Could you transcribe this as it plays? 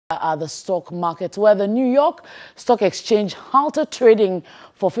At the stock market, where the New York Stock Exchange halted trading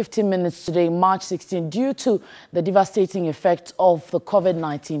for 15 minutes today, March 16, due to the devastating effect of the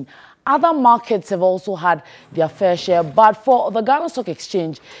COVID-19. Other markets have also had their fair share, but for the Ghana Stock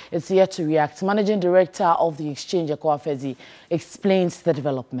Exchange, it's yet to react. Managing Director of the exchange, Ekwafezi, explains the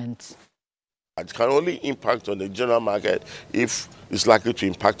development. It can only impact on the general market if it's likely to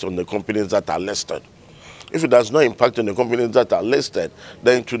impact on the companies that are listed. If it does not impact on the companies that are listed,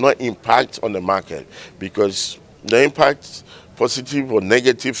 then it will not impact on the market, because the impact, positive or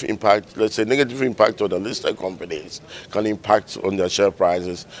negative impact, let's say negative impact on the listed companies, can impact on their share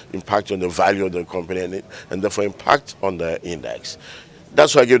prices, impact on the value of the company, and therefore impact on the index.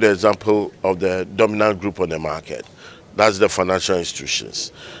 That's why I give the example of the dominant group on the market. That's the financial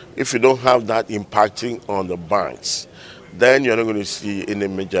institutions. If you don't have that impacting on the banks, then you're not going to see any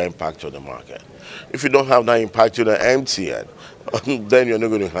major impact on the market. If you don't have that impact on the MTN, then you're not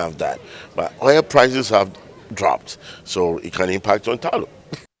going to have that. But oil prices have dropped, so it can impact on tallow.